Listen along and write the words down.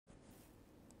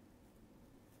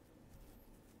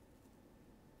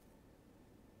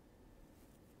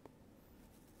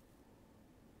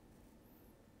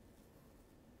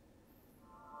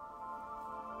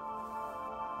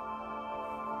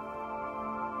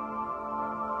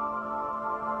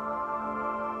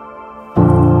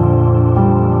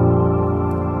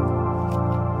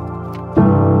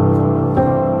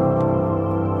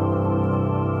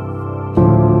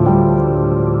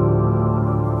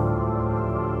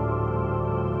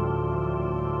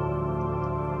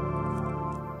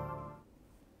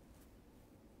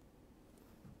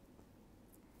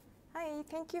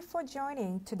Thank you for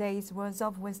joining today's Words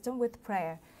of Wisdom with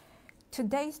Prayer.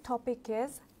 Today's topic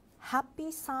is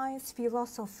Happy Science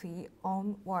Philosophy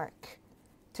on Work.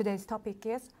 Today's topic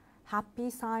is Happy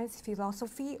Science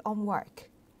Philosophy on Work.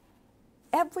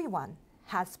 Everyone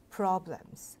has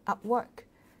problems at work,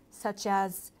 such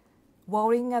as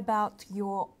worrying about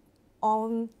your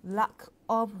own lack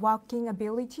of working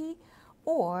ability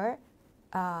or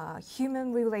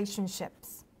human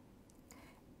relationships,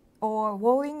 or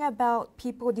worrying about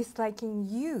people disliking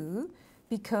you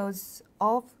because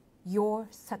of your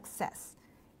success.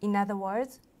 In other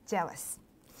words, jealous.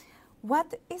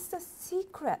 What is the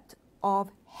secret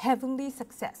of heavenly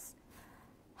success?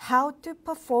 How to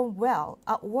perform well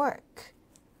at work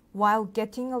while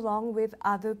getting along with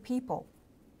other people?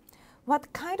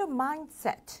 What kind of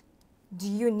mindset do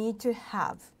you need to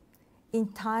have in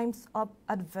times of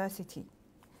adversity?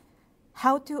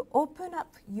 How to open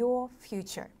up your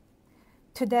future?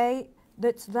 Today,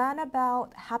 let's learn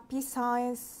about Happy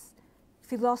Science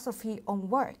Philosophy on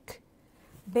Work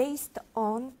based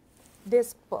on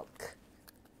this book,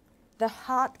 The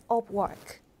Heart of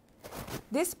Work.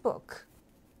 This book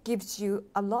gives you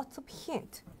a lot of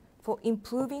hints for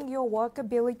improving your work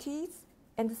abilities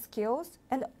and skills,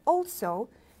 and also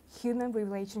human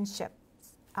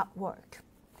relationships at work.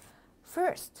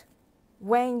 First,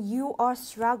 when you are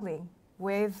struggling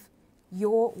with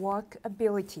your work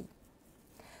ability,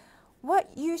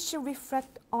 what you should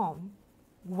reflect on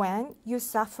when you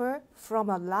suffer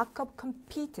from a lack of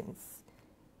competence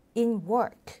in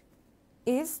work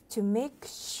is to make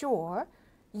sure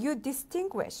you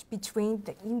distinguish between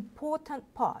the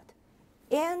important part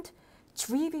and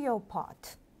trivial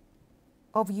part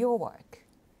of your work.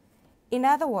 In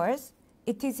other words,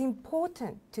 it is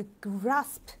important to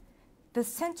grasp the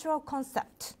central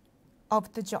concept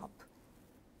of the job.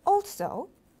 Also,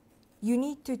 you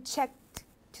need to check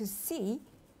to see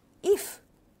if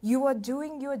you are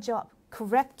doing your job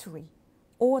correctly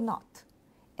or not,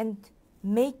 and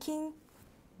making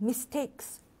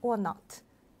mistakes or not,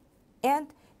 and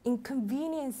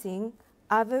inconveniencing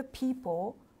other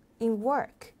people in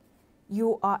work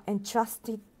you are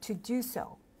entrusted to do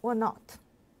so or not.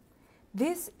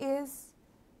 This is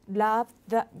love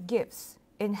that gives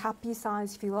in Happy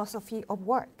Science Philosophy of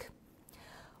Work.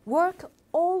 Work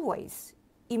always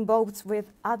involves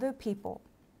with other people,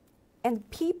 and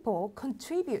people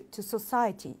contribute to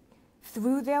society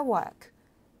through their work.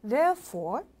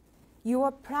 Therefore, you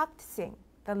are practicing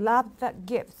the love that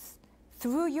gives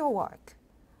through your work.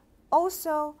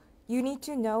 Also, you need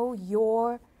to know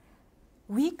your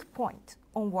weak point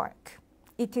on work.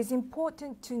 It is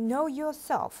important to know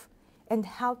yourself and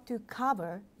how to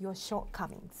cover your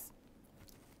shortcomings.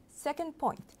 Second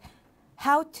point,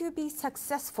 how to be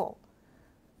successful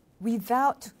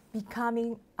without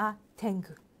becoming a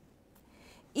tengu.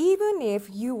 Even if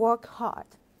you work hard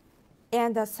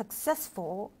and are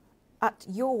successful at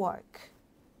your work,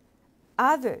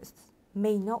 others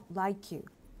may not like you.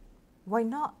 Why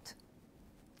not?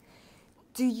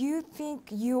 Do you think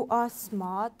you are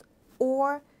smart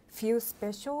or feel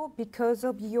special because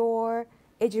of your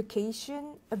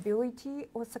education, ability,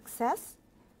 or success?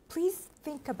 Please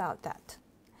think about that.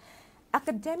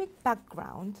 Academic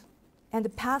background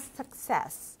and past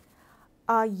success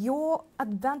are your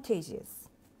advantages,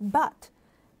 but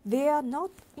they are not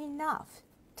enough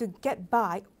to get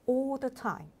by all the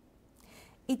time.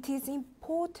 It is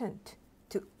important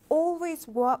to always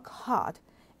work hard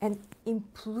and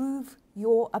improve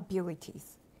your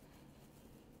abilities.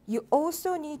 You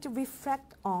also need to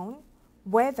reflect on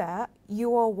whether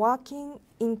you are working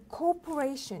in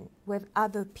cooperation with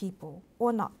other people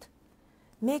or not.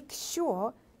 Make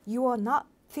sure you are not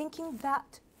thinking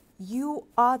that you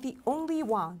are the only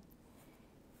one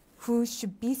who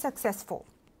should be successful.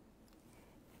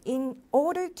 In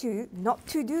order to not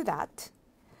to do that,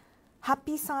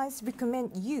 Happy Science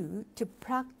recommends you to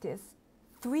practice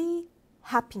 3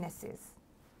 happinesses.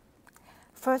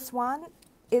 First one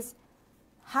is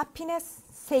happiness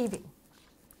saving.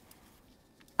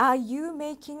 Are you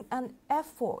making an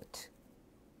effort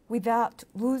without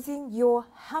losing your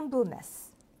humbleness?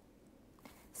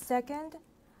 Second,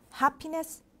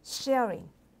 happiness sharing.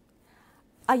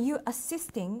 Are you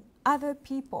assisting other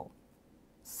people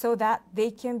so that they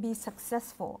can be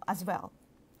successful as well?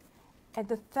 And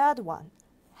the third one,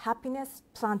 happiness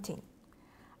planting.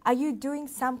 Are you doing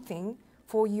something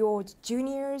for your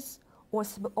juniors or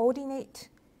subordinate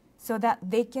so that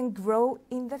they can grow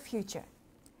in the future?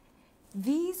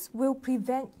 These will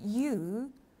prevent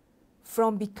you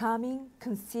from becoming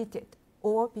conceited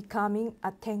or becoming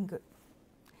a tengu.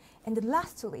 And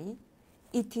lastly,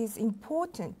 it is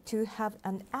important to have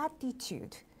an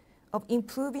attitude of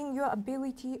improving your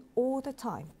ability all the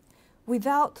time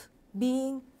without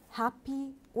being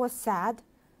happy or sad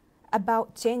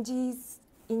about changes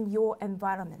in your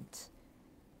environment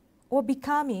or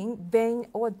becoming vain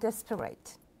or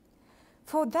desperate.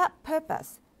 For that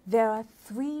purpose, there are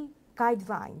 3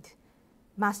 guidelines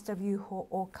Master Ryuho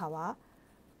Okawa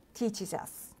teaches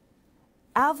us: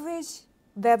 average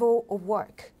level of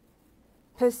work,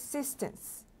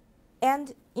 persistence,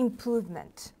 and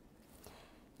improvement.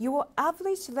 Your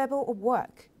average level of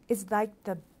work is like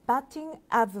the batting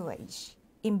average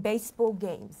in baseball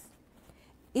games.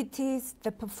 It is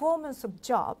the performance of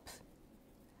job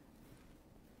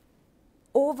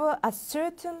over a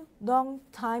certain long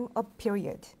time of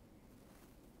period.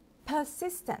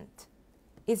 Persistent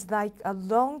is like a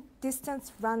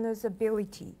long-distance runner's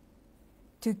ability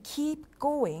to keep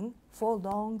going for a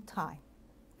long time.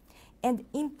 And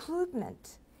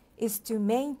improvement is to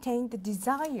maintain the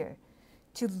desire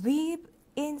to live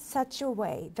in such a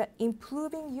way that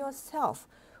improving yourself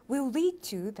will lead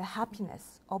to the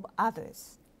happiness of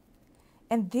others.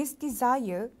 And this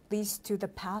desire leads to the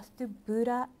path to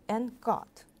Buddha and God.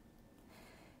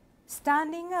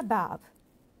 Standing above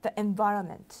the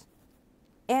environment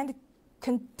and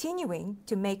continuing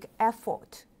to make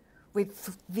effort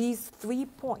with these 3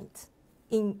 points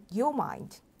in your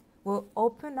mind will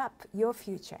open up your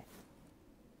future.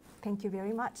 Thank you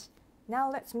very much. Now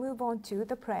let's move on to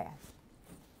the prayer.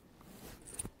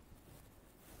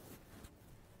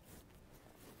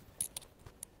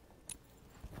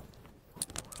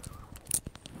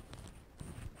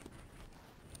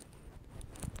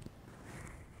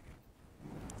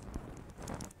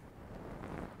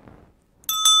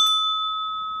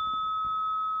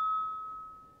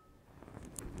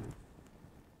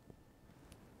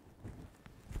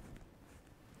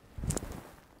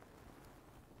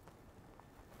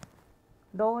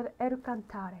 Lord El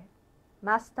Cantare,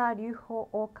 Master Ryuho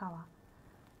Okawa,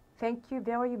 thank you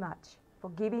very much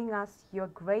for giving us your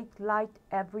great light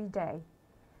every day.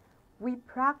 We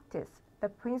practice the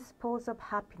principles of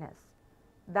happiness,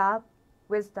 love,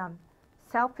 wisdom,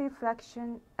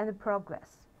 self-reflection, and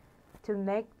progress to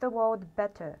make the world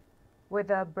better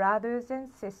with our brothers and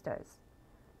sisters.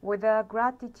 With our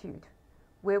gratitude,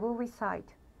 we will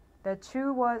recite the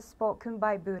true words spoken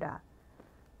by Buddha,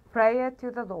 prayer to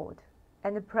the Lord,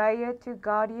 and prayer to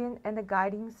guardian and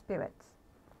guiding spirits.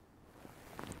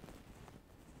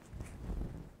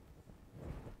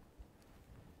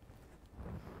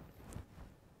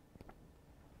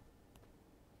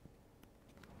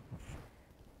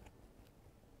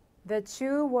 The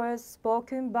true words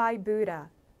spoken by Buddha,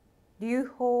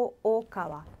 Ryuho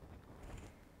Okawa.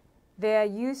 There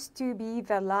used to be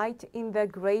the light in the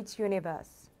great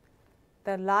universe.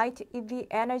 The light is the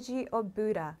energy of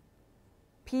Buddha.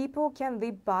 People can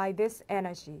live by this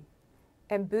energy,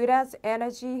 and Buddha's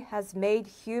energy has made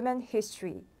human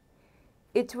history.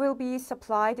 It will be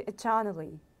supplied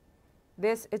eternally.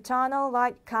 This eternal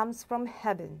light comes from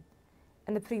heaven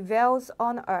and prevails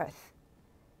on earth.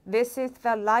 This is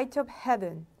the light of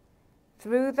heaven.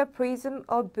 Through the prism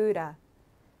of Buddha,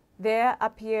 there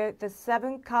appear the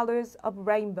 7 colors of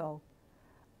rainbow,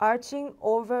 arching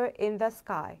over in the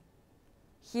sky.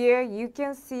 Here you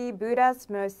can see Buddha's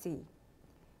mercy.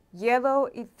 Yellow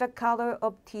is the color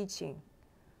of teaching.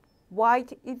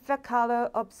 White is the color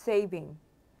of saving.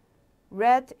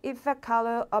 Red is the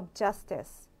color of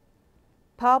justice.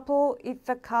 Purple is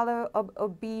the color of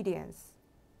obedience.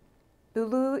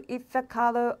 Blue is the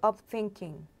color of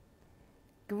thinking.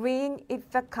 Green is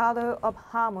the color of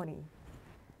harmony.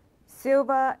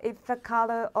 Silver is the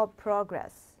color of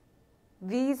progress.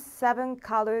 These 7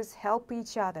 colors help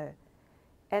each other,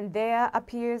 and there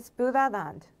appears Buddha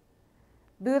land.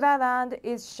 Buddha land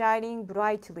is shining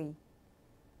brightly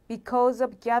because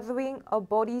of gathering of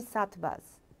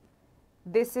bodhisattvas.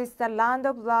 This is the land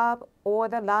of love or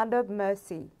the land of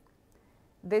mercy.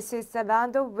 This is the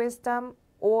land of wisdom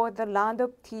or the land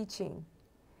of teaching.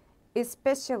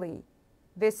 Especially,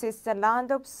 this is the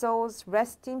land of souls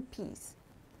rest in peace.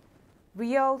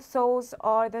 Real souls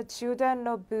are the children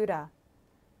of Buddha.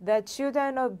 The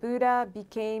children of Buddha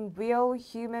became real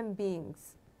human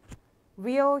beings.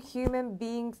 Real human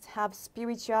beings have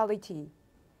spirituality.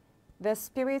 The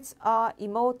spirits are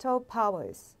immortal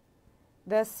powers.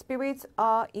 The spirits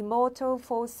are immortal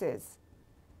forces.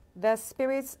 The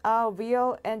spirits are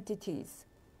real entities.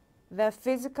 The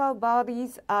physical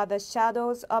bodies are the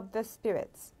shadows of the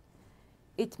spirits.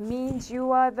 It means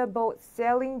you are the boat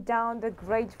sailing down the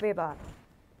great river.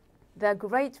 The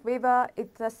great river is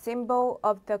the symbol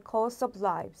of the course of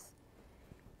lives.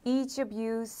 Each of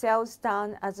you sails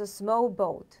down as a small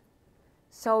boat,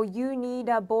 so you need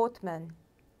a boatman.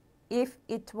 if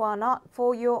it were not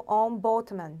for your own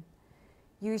boatman,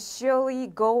 you surely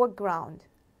go aground.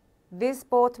 This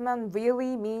boatman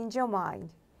really means your mind.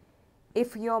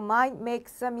 If your mind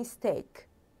makes a mistake,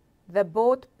 the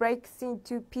boat breaks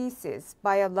into pieces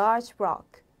by a large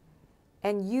rock,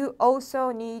 and you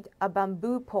also need a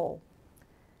bamboo pole.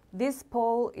 This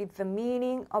pole is the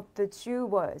meaning of the two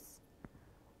words.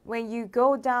 When you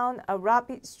go down a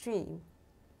rapid stream,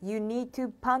 you need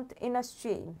to punt in a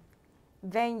stream.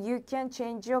 Then you can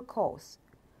change your course.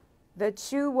 The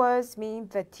two words mean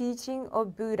the teaching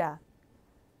of Buddha.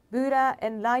 Buddha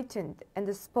enlightened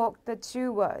and spoke the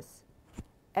two words,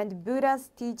 and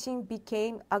Buddha's teaching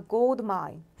became a gold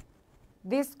mine.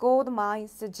 This gold mine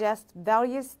suggests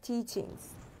various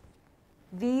teachings.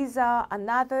 These are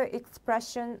another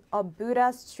expression of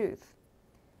Buddha's truth.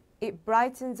 It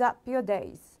brightens up your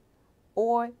days,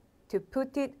 or, to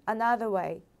put it another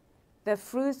way, the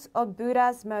fruits of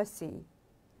Buddha's mercy.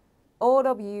 All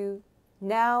of you,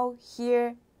 now,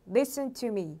 here, listen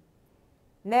to me.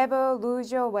 Never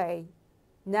lose your way,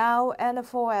 now and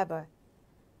forever.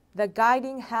 The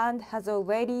guiding hand has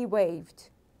already waved.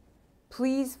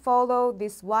 Please follow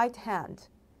this white hand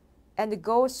and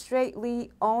go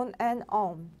straightly on and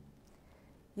on.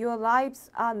 Your lives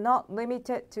are not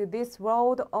limited to this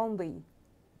world only.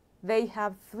 They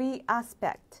have three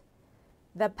aspects: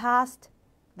 the past,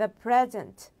 the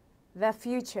present, the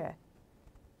future.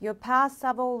 Your past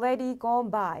have already gone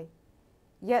by,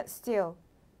 yet still,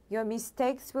 your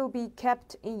mistakes will be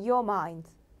kept in your mind.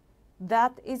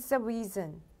 That is the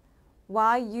reason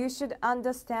why you should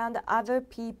understand other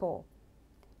people,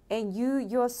 and you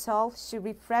yourself should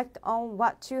reflect on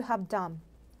what you have done.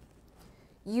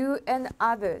 You and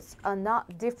others are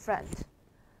not different.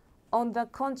 On the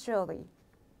contrary,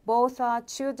 both are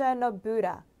children of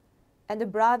Buddha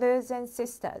and brothers and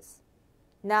sisters.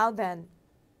 Now then,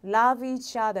 love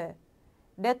each other.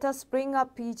 Let us bring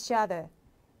up each other,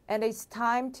 and it's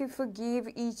time to forgive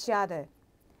each other.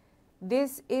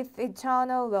 This is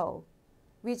eternal law,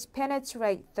 which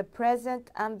penetrates the present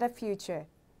and the future.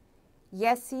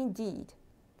 Yes, indeed,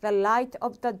 the light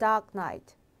of the dark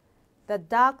night. The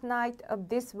dark night of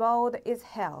this world is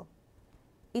hell.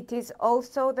 It is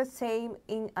also the same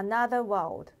in another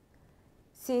world.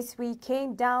 Since we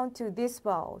came down to this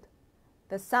world,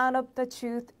 the sun of the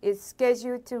truth is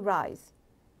scheduled to rise.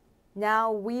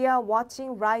 Now we are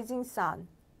watching rising sun.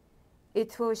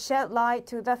 It will shed light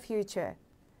to the future,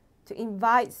 to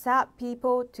invite sad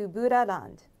people to Buddha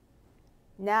land.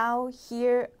 Now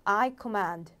here I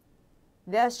command,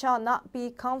 there shall not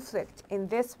be conflict in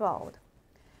this world.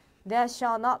 There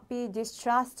shall not be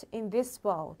distrust in this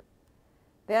world.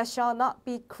 There shall not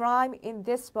be crime in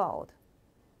this world.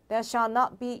 There shall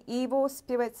not be evil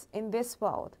spirits in this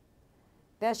world.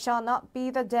 There shall not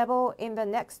be the devil in the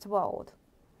next world.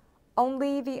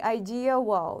 Only the ideal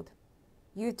world,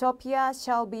 utopia,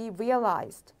 shall be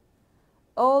realized.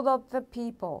 All of the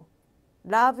people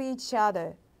love each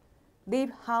other,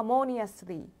 live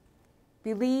harmoniously,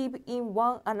 believe in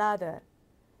one another.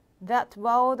 That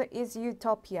world is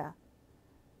utopia.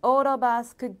 All of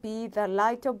us could be the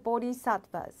light of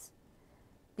bodhisattvas,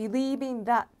 believing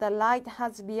that the light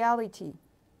has reality,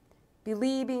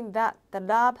 believing that the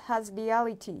love has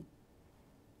reality,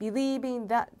 believing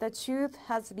that the truth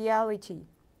has reality.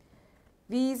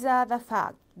 These are the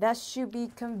facts that should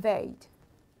be conveyed.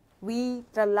 We,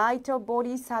 the light of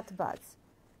bodhisattvas,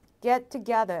 get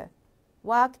together,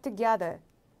 work together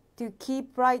to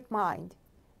keep right mind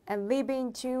and live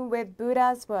in tune with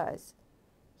Buddha's words.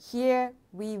 Here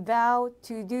we vow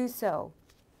to do so.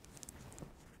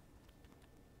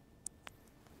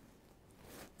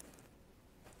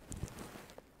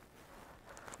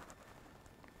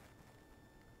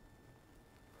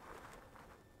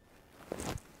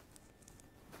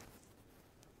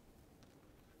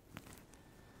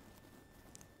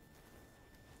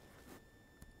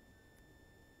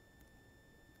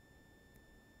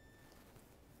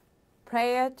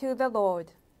 Prayer to the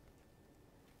Lord.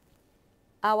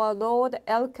 Our Lord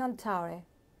El Cantare,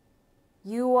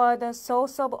 you are the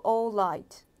source of all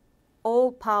light,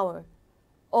 all power,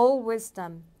 all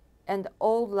wisdom, and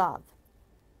all love.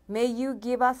 May you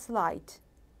give us light,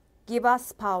 give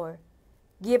us power,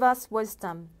 give us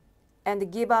wisdom,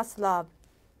 and give us love.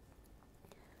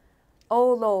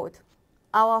 O Lord,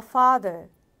 our Father,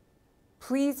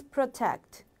 please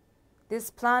protect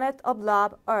this planet of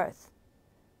love, Earth.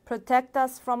 Protect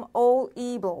us from all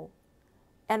evil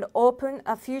and open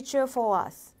a future for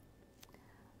us.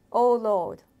 O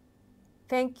Lord,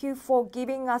 thank you for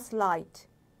giving us light.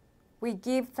 We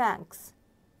give thanks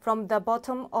from the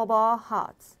bottom of our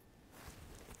hearts.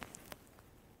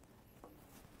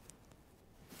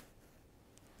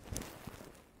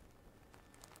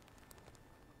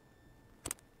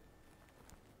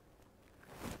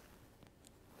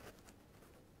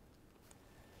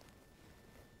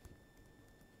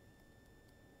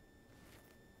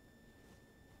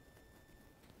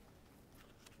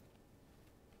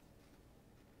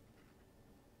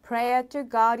 Prayer to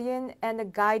Guardian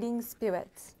and Guiding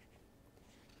Spirits.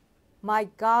 My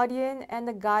guardian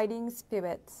and guiding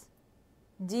spirits,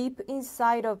 deep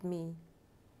inside of me,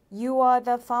 you are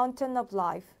the fountain of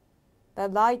life, the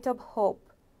light of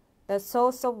hope, the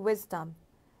source of wisdom,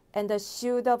 and the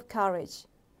shield of courage.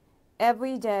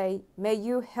 Every day may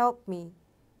you help me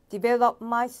develop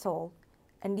my soul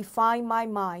and refine my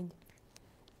mind.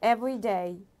 Every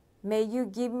day may you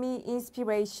give me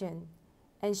inspiration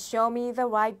and show me the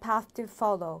right path to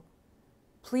follow.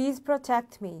 Please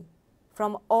protect me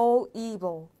from all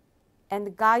evil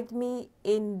and guide me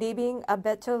in living a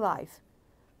better life.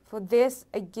 For this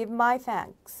I give my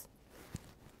thanks.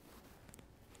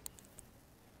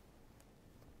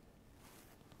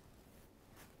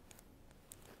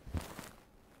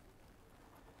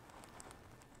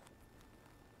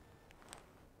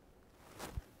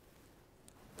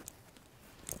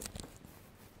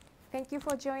 Thank you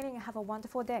for joining and have a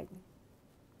wonderful day.